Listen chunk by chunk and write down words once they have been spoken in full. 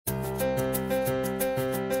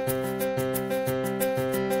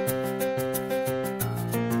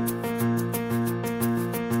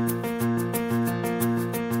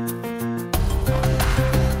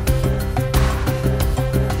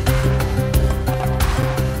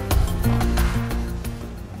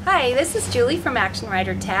Hi, this is Julie from Action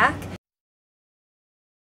Rider Tack.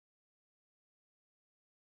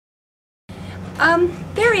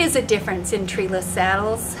 There is a difference in treeless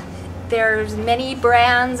saddles. There's many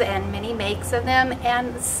brands and many makes of them,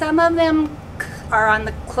 and some of them are on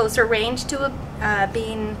the closer range to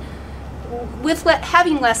being with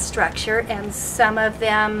having less structure, and some of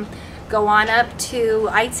them go on up to,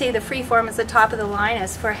 I'd say the freeform is the top of the line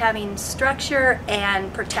as for having structure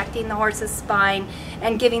and protecting the horse's spine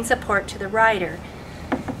and giving support to the rider.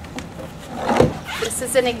 This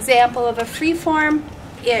is an example of a freeform.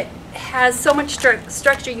 It has so much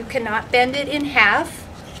structure you cannot bend it in half.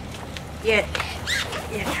 It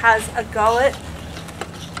has a gullet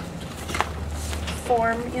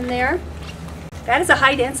form in there. That is a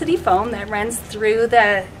high density foam that runs through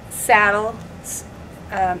the saddle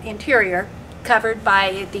interior, covered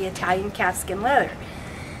by the Italian calfskin leather.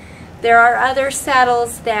 There are other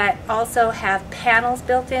saddles that also have panels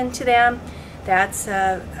built into them. That's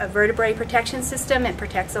a vertebrae protection system. It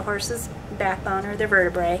protects the horse's backbone or their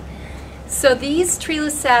vertebrae. So these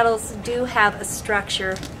treeless saddles do have a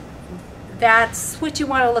structure. That's what you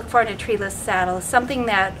want to look for in a treeless saddle, something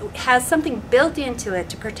that has something built into it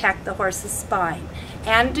to protect the horse's spine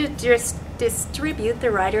and to just distribute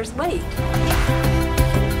the rider's weight.